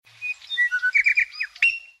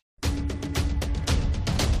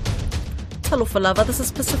Talofa lava, this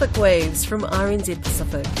is Pacific Waves from RNZ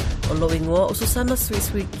Pacific. O Loingoa o Susana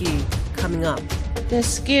Suisuiki coming up. Their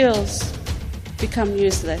skills become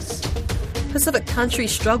useless. Pacific country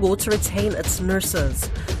struggle to retain its nurses.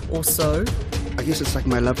 Also, I guess it's like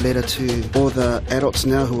my love letter to all the adults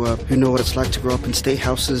now who know what it's like to grow up in state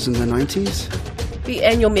houses in the 90s. The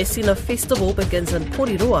annual Measina festival begins in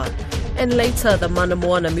Porirua. And later, the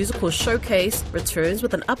Moana musical showcase returns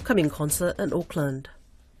with an upcoming concert in Auckland.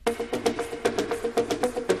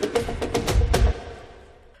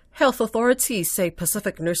 Health authorities say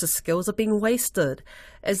Pacific nurses' skills are being wasted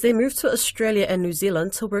as they move to Australia and New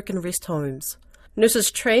Zealand to work in rest homes.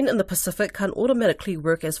 Nurses trained in the Pacific can't automatically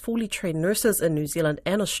work as fully trained nurses in New Zealand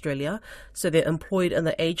and Australia, so they're employed in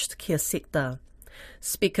the aged care sector.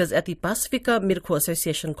 Speakers at the Pasifika Medical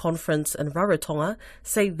Association conference in Rarotonga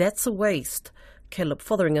say that's a waste. Caleb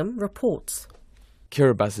Fotheringham reports.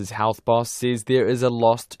 Kiribati's health boss says there is a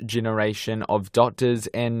lost generation of doctors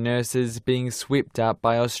and nurses being swept up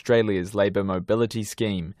by Australia's labour mobility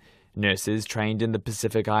scheme. Nurses trained in the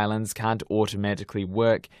Pacific Islands can't automatically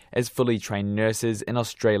work as fully trained nurses in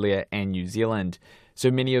Australia and New Zealand, so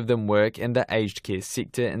many of them work in the aged care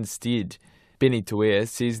sector instead. Benny Tuea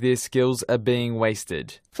says their skills are being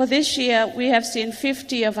wasted. For this year, we have seen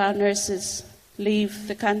 50 of our nurses leave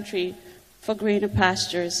the country for greener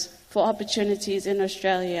pastures, for opportunities in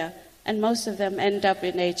Australia, and most of them end up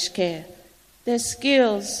in aged care. Their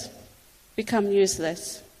skills become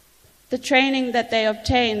useless. The training that they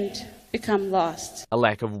obtained become lost. A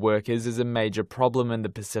lack of workers is a major problem in the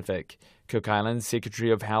Pacific. Cook Islands Secretary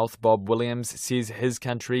of Health Bob Williams says his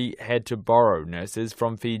country had to borrow nurses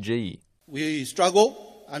from Fiji. We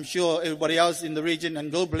struggle, I'm sure everybody else in the region and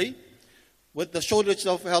globally, with the shortage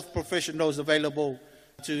of health professionals available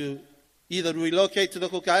to either relocate to the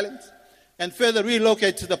Cook Islands and further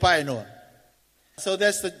relocate to the Paenua. So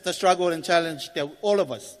that's the struggle and challenge that all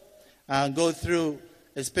of us go through,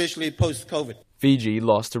 especially post-COVID. Fiji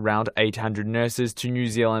lost around 800 nurses to New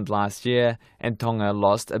Zealand last year, and Tonga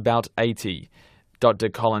lost about 80. Dr.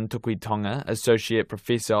 Colin Tukuitonga, Associate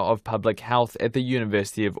Professor of Public Health at the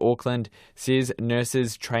University of Auckland, says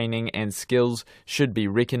nurses' training and skills should be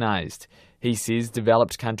recognised. He says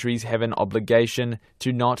developed countries have an obligation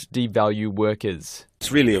to not devalue workers.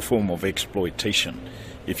 It's really a form of exploitation.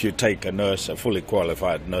 If you take a nurse, a fully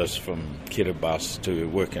qualified nurse from Kiribati to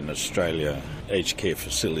work in Australia aged care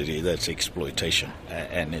facility, that's exploitation.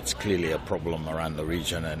 And it's clearly a problem around the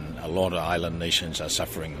region, and a lot of island nations are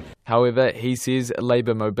suffering. However, he says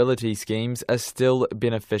labour mobility schemes are still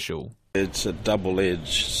beneficial. It's a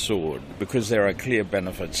double-edged sword because there are clear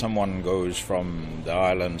benefits. Someone goes from the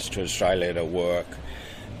islands to Australia to work,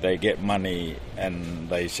 they get money and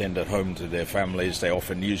they send it home to their families. They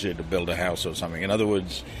often use it to build a house or something. In other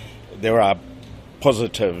words, there are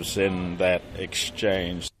positives in that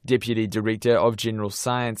exchange. Deputy Director of General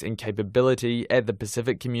Science and Capability at the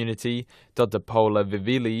Pacific Community, Dr. Paula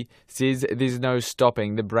Vivili, says there's no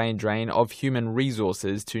stopping the brain drain of human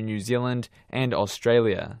resources to New Zealand and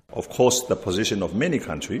Australia. Of course, the position of many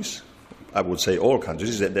countries, I would say all countries,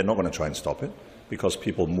 is that they're not going to try and stop it because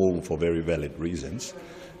people move for very valid reasons.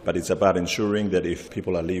 But it's about ensuring that if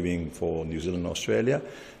people are leaving for New Zealand and Australia,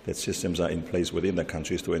 that systems are in place within the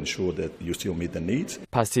countries to ensure that you still meet the needs.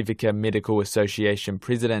 Pasifika Medical Association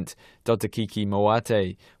President Dr. Kiki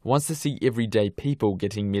Moate wants to see everyday people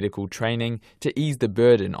getting medical training to ease the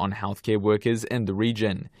burden on healthcare workers in the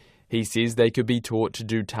region. He says they could be taught to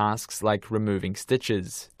do tasks like removing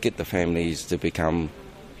stitches. Get the families to become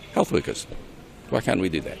health workers. Why can't we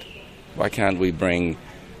do that? Why can't we bring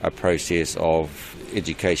a process of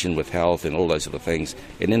education with health and all those sort of things,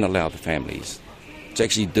 and then allow the families to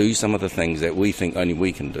actually do some of the things that we think only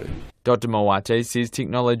we can do. Dr. Moate says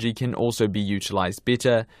technology can also be utilised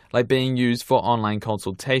better, like being used for online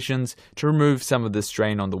consultations to remove some of the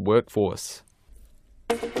strain on the workforce.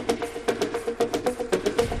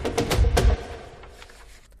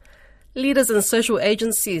 Leaders in social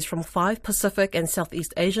agencies from 5 Pacific and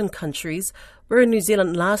Southeast Asian countries were in New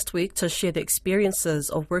Zealand last week to share the experiences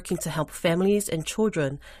of working to help families and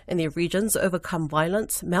children in their regions overcome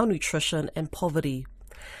violence, malnutrition and poverty.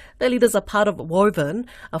 The leaders are part of Woven,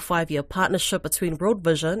 a 5-year partnership between World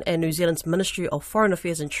Vision and New Zealand's Ministry of Foreign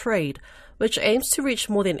Affairs and Trade, which aims to reach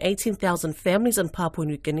more than 18,000 families in Papua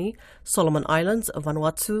New Guinea, Solomon Islands,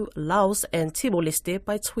 Vanuatu, Laos and Timor-Leste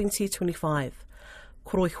by 2025.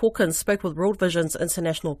 Koroi Hawkins spoke with World Vision's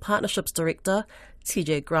International Partnerships Director,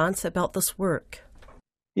 TJ Grant, about this work.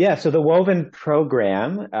 Yeah, so the Woven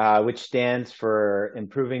program, which stands for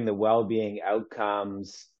Improving the Well-Being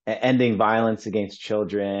Outcomes, Ending Violence Against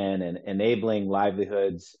Children, and Enabling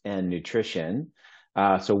Livelihoods and Nutrition,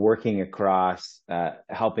 So working across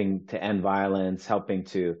helping to end violence, helping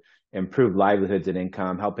to improve livelihoods and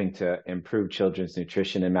income, helping to improve children's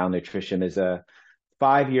nutrition and malnutrition is a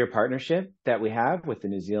 5-year partnership that we have with the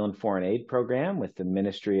New Zealand Foreign Aid Program, with the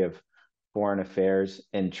Ministry of Foreign Affairs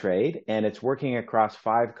and Trade. And it's working across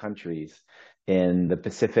 5 countries in the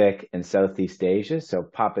Pacific and Southeast Asia. So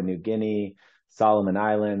Papua New Guinea, Solomon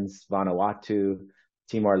Islands, Vanuatu,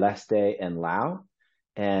 Timor-Leste, and Laos.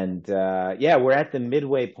 And we're at the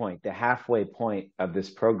midway point, the halfway point of this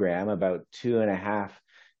program, about 2.5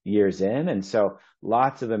 years in. And so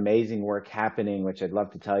lots of amazing work happening, which I'd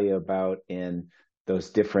love to tell you about in those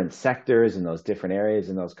different sectors and those different areas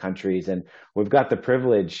in those countries. And we've got the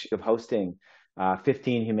privilege of hosting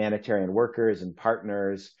 15 humanitarian workers and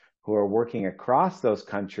partners who are working across those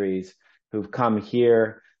countries, who've come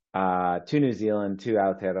here to New Zealand, to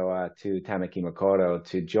Aotearoa, to Tamaki Makaurau,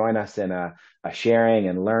 to join us in a sharing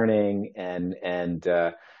and learning and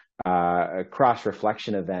a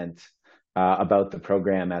cross-reflection event about the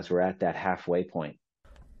program as we're at that halfway point.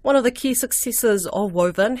 One of the key successes of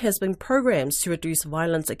Woven has been programs to reduce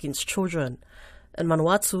violence against children. In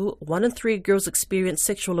Vanuatu, 1 in 3 girls experience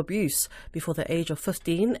sexual abuse before the age of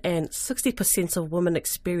 15, and 60% of women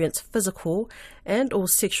experience physical and or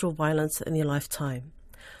sexual violence in their lifetime.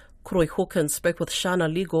 Koroi Hawkins spoke with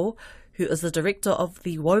Shana Ligo, who is the director of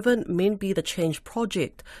the Woven Men Be the Change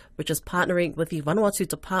project, which is partnering with the Vanuatu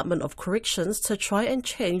Department of Corrections to try and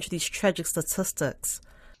change these tragic statistics.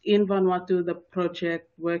 In Vanuatu, the project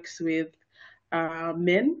works with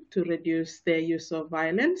men to reduce their use of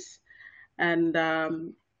violence. And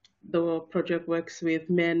the project works with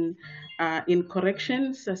men in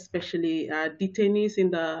corrections, especially detainees in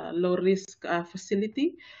the low-risk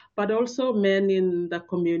facility, but also men in the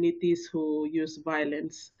communities who use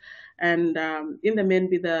violence. And in the Men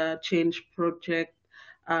Be the Change project,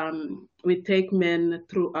 we take men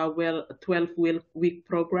through a 12-week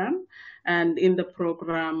program. And in the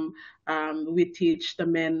program, we teach the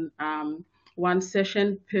men 1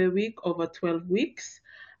 session per week over 12 weeks.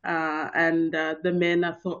 And the men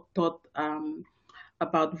are taught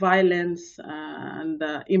about violence and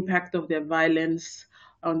the impact of their violence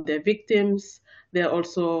on their victims. They're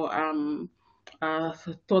also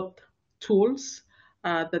taught tools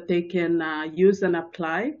that they can use and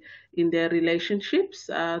apply in their relationships,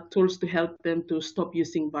 tools to help them to stop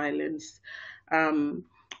using violence. And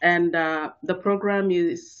the program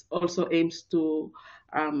is also aims to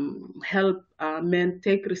help men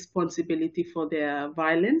take responsibility for their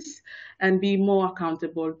violence and be more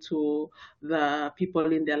accountable to the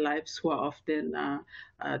people in their lives who are often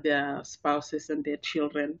their spouses and their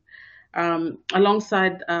children.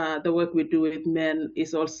 Alongside the work we do with men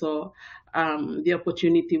is also the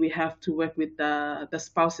opportunity we have to work with the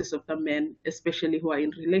spouses of the men, especially who are in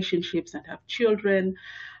relationships and have children.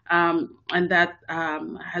 And that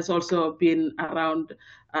has also been around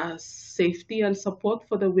safety and support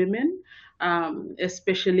for the women,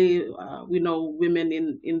 especially we know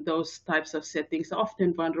women in those types of settings are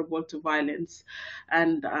often vulnerable to violence,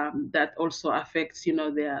 and that also affects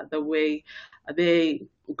the way they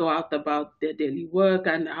go out about their daily work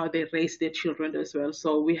and how they raise their children as well.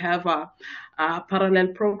 So we have a parallel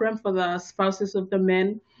program for the spouses of the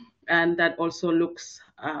men, and that also looks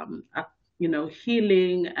at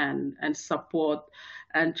healing and support,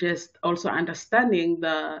 and just also understanding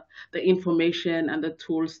the information and the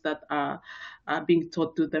tools that are being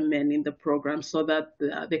taught to the men in the program, so that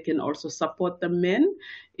they can also support the men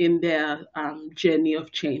in their journey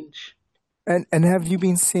of change. And have you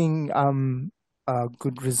been seeing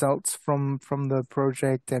good results from the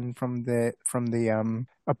project and from the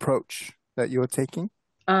approach that you're taking?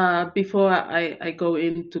 Before I go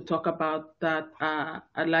in to talk about that,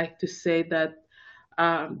 I'd like to say that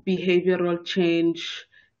behavioral change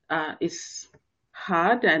is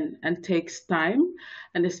hard and takes time,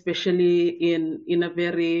 and especially in a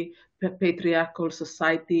very patriarchal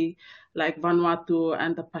society like Vanuatu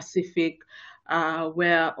and the Pacific,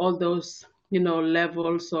 where all those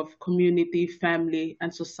levels of community, family,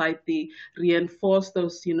 and society reinforce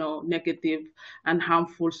those, negative and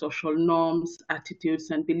harmful social norms,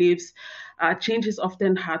 attitudes, and beliefs. Change is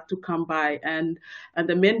often hard to come by, and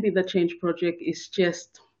the Men Be the Change project is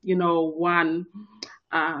just, one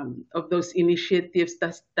of those initiatives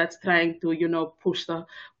that's trying to,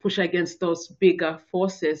 push against those bigger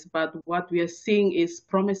forces. But what we are seeing is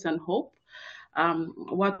promise and hope.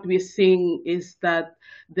 What we're seeing is that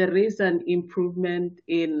there is an improvement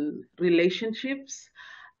in relationships,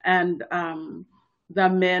 and the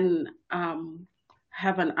men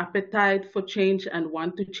have an appetite for change and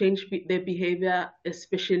want to change their behavior,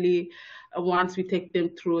 especially once we take them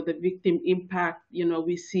through the victim impact.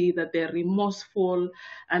 We see that they're remorseful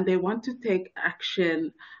and they want to take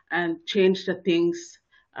action and change the things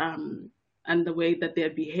and the way that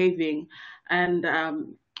they're behaving. And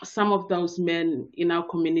some of those men in our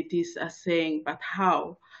communities are saying, but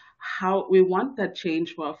how we want that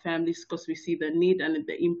change for our families because we see the need and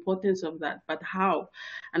the importance of that, but how?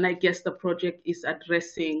 And I guess the project is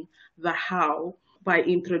addressing the how by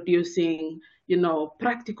introducing,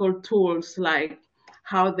 practical tools like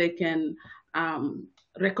how they can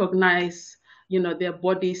recognize, their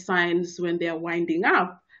body signs when they're winding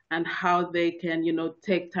up, and how they can,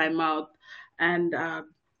 take time out and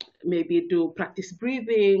maybe do practice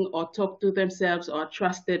breathing or talk to themselves or a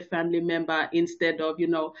trusted family member instead of,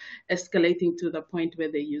 escalating to the point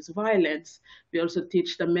where they use violence. We also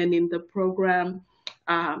teach the men in the program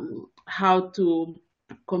how to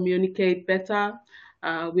communicate better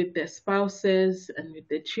with their spouses and with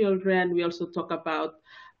their children. We also talk about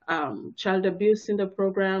child abuse in the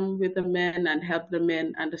program with the men and help the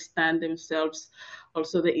men understand themselves,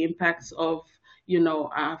 also the impacts of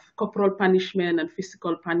corporal punishment and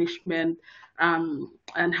physical punishment,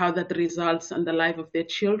 and how that results in the life of their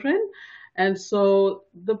children. And so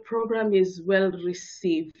the program is well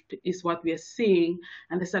received, is what we are seeing.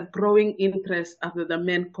 And there's a growing interest after the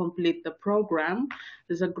men complete the program.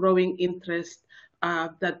 There's a growing interest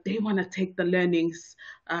that they want to take the learnings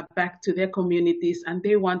back to their communities, and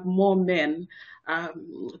they want more men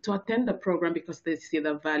to attend the program because they see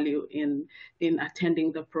the value in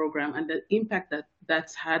attending the program and the impact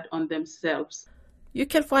that's had on themselves. You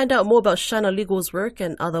can find out more about Shana Legal's work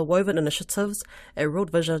and other woven initiatives at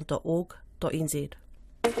roadvision.org.nz.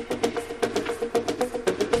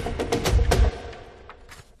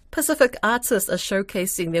 Pacific artists are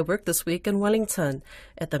showcasing their work this week in Wellington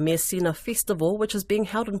at the Measina Festival, which is being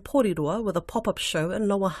held in Porirua with a pop-up show in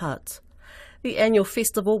Lower Hutt. The annual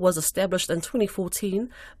festival was established in 2014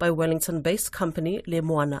 by Wellington-based company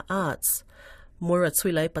Moana Arts. Moira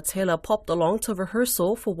Tuile Patela popped along to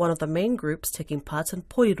rehearsal for one of the main groups taking part in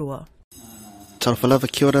Porirua.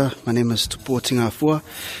 Tarawhalawa, kia ora. My name is Tupua Tingafua,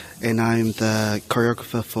 and I'm the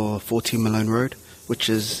choreographer for 14 Malone Road, which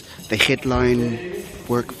is the headline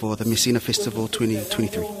work for the Measina Festival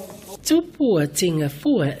 2023. Tupua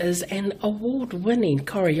Tingafua is an award-winning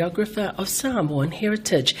choreographer of Samoan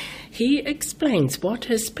heritage. He explains what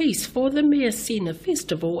his piece for the Measina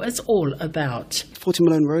Festival is all about. 14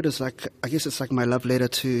 Malone Road is like my love letter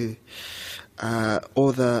to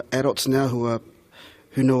all the adults now who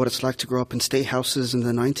know what it's like to grow up in state houses in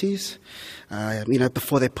the 90s.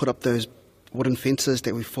 Before they put up those wooden fences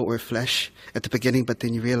that we thought were flash at the beginning, but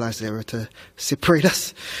then you realize they were to separate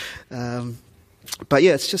us. But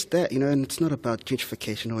yeah, it's just that, and it's not about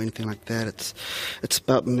gentrification or anything like that. It's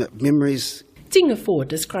about memories. Tingafua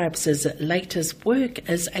describes his latest work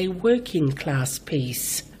as a working class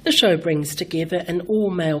piece. The show brings together an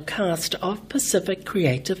all-male cast of Pacific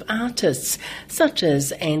creative artists, such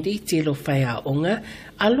as Andy Tilofeaonga,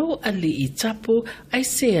 Alo Ali'i Tapu,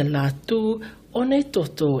 Aisea Latu, One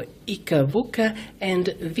Toto Ika Vuka,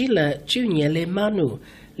 and Vila Junior Lemanu.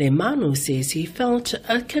 Lemanu says he felt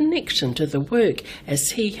a connection to the work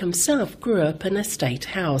as he himself grew up in a state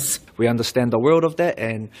house. We understand the world of that,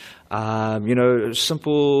 and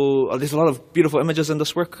simple. There's a lot of beautiful images in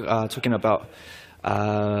this work talking about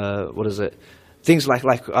things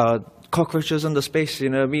like cockroaches in the space, you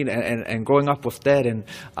know what I mean, and growing up with that, and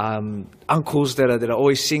uncles that are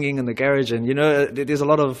always singing in the garage, and there's a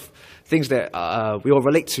lot of things that we all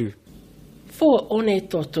relate to. For One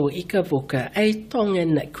Toto Ikavuka, a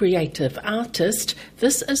Tongan creative artist,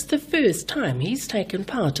 this is the first time he's taken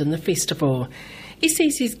part in the festival. He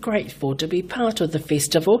says he's grateful to be part of the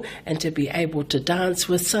festival and to be able to dance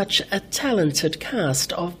with such a talented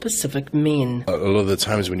cast of Pacific men. A lot of the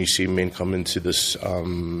times when you see men come into this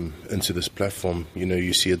platform,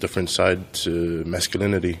 you see a different side to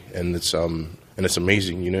masculinity, and it's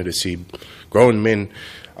amazing, to see grown men,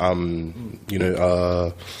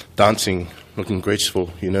 dancing, looking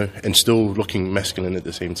graceful, and still looking masculine at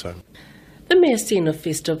the same time. The Measina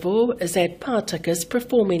Festival is at Pātaka's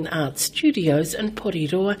Performing Arts Studios in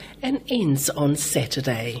Porirua and ends on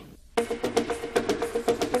Saturday.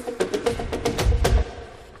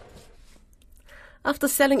 After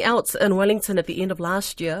selling out in Wellington at the end of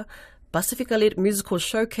last year, Pasifika-led musical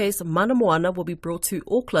showcase Moana will be brought to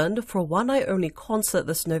Auckland for a one-night-only concert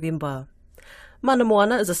this November.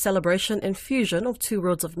 Moana is a celebration and fusion of two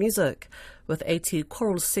worlds of music, with 80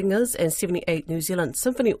 choral singers and 78 New Zealand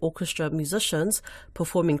Symphony Orchestra musicians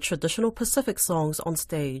performing traditional Pacific songs on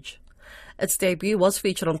stage. Its debut was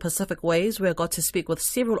featured on Pacific Waves, where I got to speak with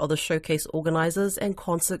several of the showcase organisers and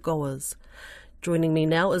concert goers. Joining me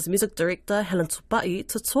now is music director Helen Tupai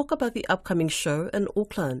to talk about the upcoming show in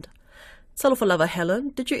Auckland. Talofalava Helen,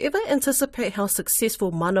 did you ever anticipate how successful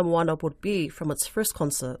Moana would be from its first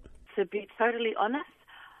concert? To be totally honest,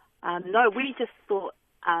 no, we just thought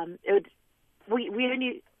we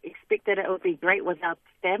only expected it would be great with our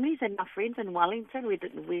families and our friends in Wellington.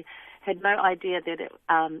 We had no idea that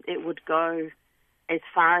it would go as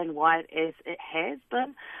far and wide as it has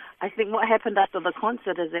been. I think what happened after the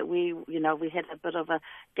concert is that we had a bit of a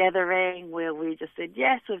gathering where we just said,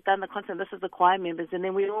 yes, we've done the concert, this is the choir members, and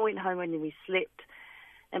then we all went home and we slept.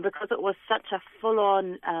 And because it was such a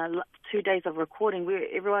full-on 2 days of recording,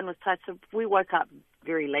 everyone was tired, so we woke up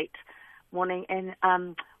very late morning. And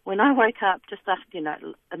when I woke up, just after,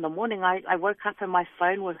 in the morning, I woke up and my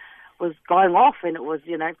phone was going off, and it was,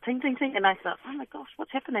 ting, ting, ting, and I thought, oh my gosh,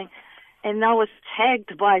 what's happening? And I was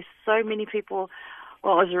tagged by so many people.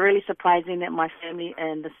 Well, it was really surprising that my family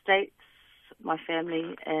in the States, my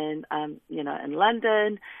family in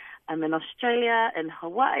London, in Australia, in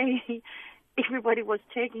Hawaii, everybody was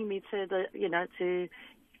tagging me to the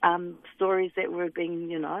stories that were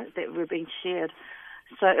being shared.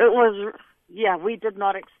 So it was, we did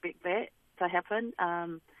not expect that to happen,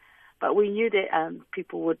 but we knew that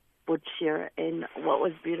people would share it. And what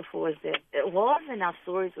was beautiful was that it was, and our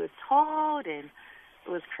stories were told, and it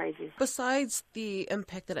was crazy. Besides the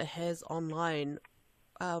impact that it has online,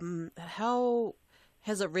 how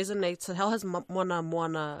has it resonated? How has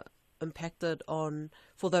Moana impacted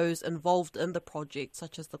for those involved in the project,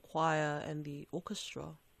 such as the choir and the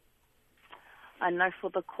orchestra? I know for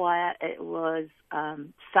the choir it was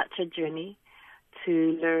such a journey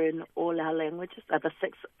to learn all our languages. The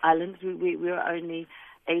 6 islands, we were only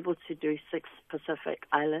able to do 6 Pacific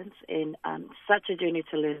islands, and such a journey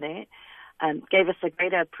to learn that. Gave us a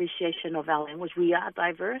greater appreciation of our language. We are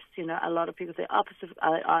diverse. A lot of people say, Pacific,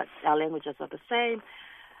 our languages are the same.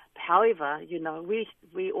 However,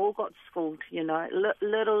 we all got schooled,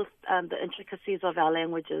 little the intricacies of our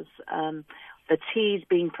languages, the T's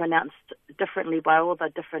being pronounced differently by all the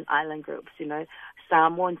different island groups.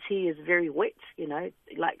 Samoan T is very wet,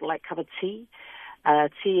 like cup of tea.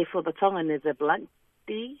 T for the Tongan is a blunt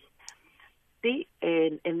D.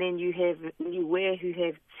 And then you have Niue who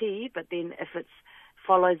have T, but then if it's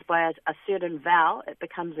followed by a certain vowel, it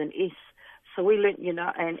becomes an S. So we learnt,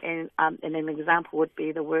 and an example would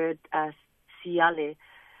be the word siale,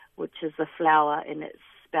 which is a flower, and it's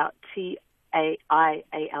spelled T-A-I-A-L-E,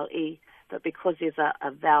 but because there's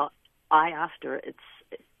a vowel I after it,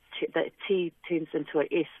 the T turns into an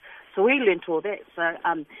S. So we learnt all that. So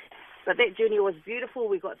but that journey was beautiful.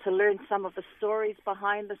 We got to learn some of the stories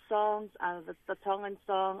behind the songs, the Tongan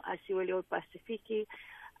song, Asiwelio Pasifiki.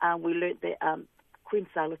 We learnt that Queen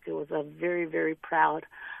Saluku was a very, very proud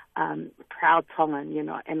Tongan,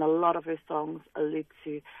 and a lot of her songs allude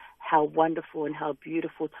to how wonderful and how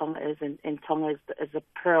beautiful Tonga is, and Tonga is a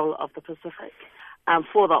pearl of the Pacific.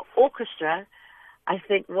 For the orchestra, I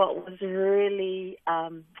think what was really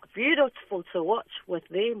beautiful to watch with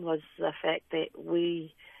them was the fact that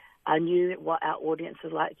I knew what our audience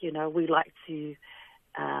was like. We like to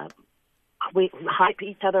we hype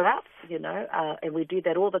each other up, and we do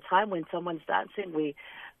that all the time when someone's dancing. We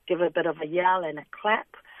give a bit of a yell and a clap.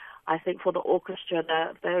 I think for the orchestra,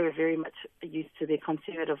 they were very much used to their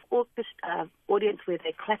conservative audience where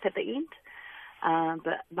they clap at the end.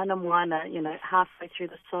 But Moana, halfway through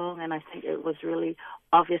the song, and I think it was really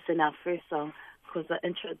obvious in our first song because the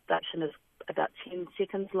introduction is about 10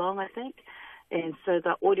 seconds long, I think. And so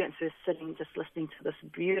the audience was sitting just listening to this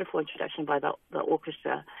beautiful introduction by the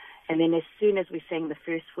orchestra. And then as soon as we sang the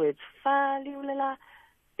first words, Fa-liulala,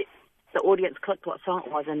 the audience clicked what song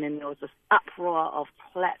it was, and then there was this uproar of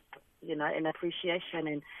clap, and appreciation.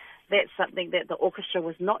 And that's something that the orchestra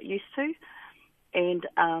was not used to. And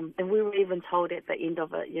we were even told at the end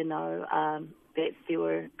of it, that there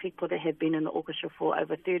were people that had been in the orchestra for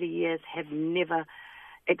over 30 years have never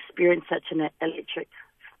experienced such an electric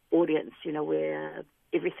audience, where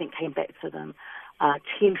everything came back to them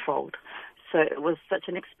tenfold. So it was such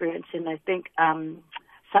an experience, and I think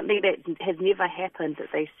something that has never happened, that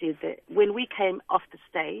they said that when we came off the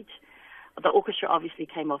stage, the orchestra obviously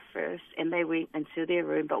came off first, and they went into their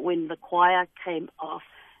room, but when the choir came off,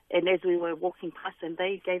 and as we were walking past them,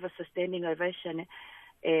 they gave us a standing ovation,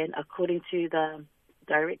 and according to the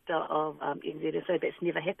director of NZSO, that's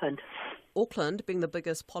never happened. Auckland, being the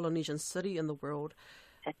biggest Polynesian city in the world,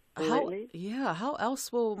 Absolutely. How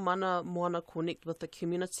else will Moana connect with the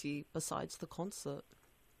community besides the concert?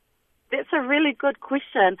 That's a really good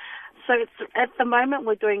question. So at the moment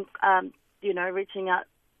we're doing reaching out.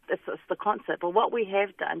 It's the concept. But what we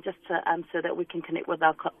have done, just to so that we can connect with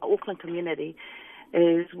our Auckland community,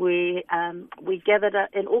 is we gathered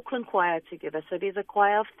an Auckland choir together. So there's a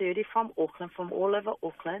choir of 30 from Auckland, from all over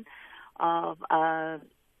Auckland, from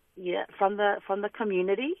the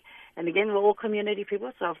community. And again, we're all community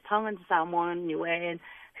people, so of Tongan, Samoan, Niuean,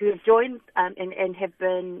 who have joined and have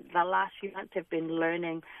been, the last few months, have been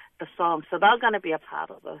learning the song. So they're going to be a part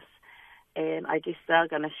of this. And I guess they're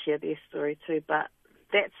going to share their story too. But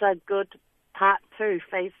that's a good part two,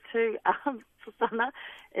 phase two, Susana,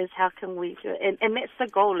 is how can we do it. And that's the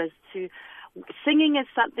goal, is to, singing is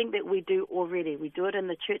something that we do already. We do it in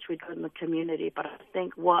the church, we do it in the community. But I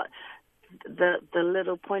think what the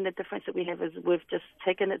little point of difference that we have is we've just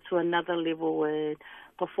taken it to another level with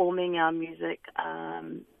performing our music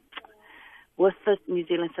with the New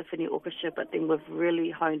Zealand Symphony Orchestra, but then we've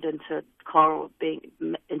really honed into choral,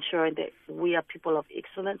 ensuring that we are people of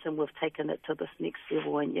excellence, and we've taken it to this next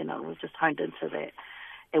level, and we've just honed into that,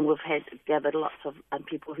 and we've gathered lots of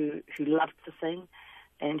people who love to sing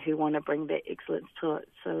and who want to bring that excellence to it.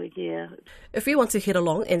 So, yeah. If you want to head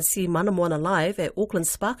along and see Moana live at Auckland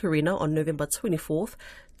Spark Arena on November 24th,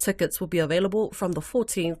 tickets will be available from the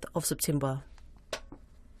 14th of September.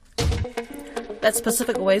 That's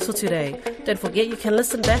Pacific Waves for today. Don't forget you can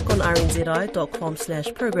listen back on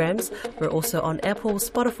rnzi.com/programs. We're also on Apple,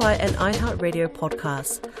 Spotify and iHeartRadio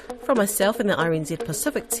podcasts. From myself and the RNZ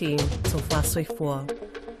Pacific team, so far, so far.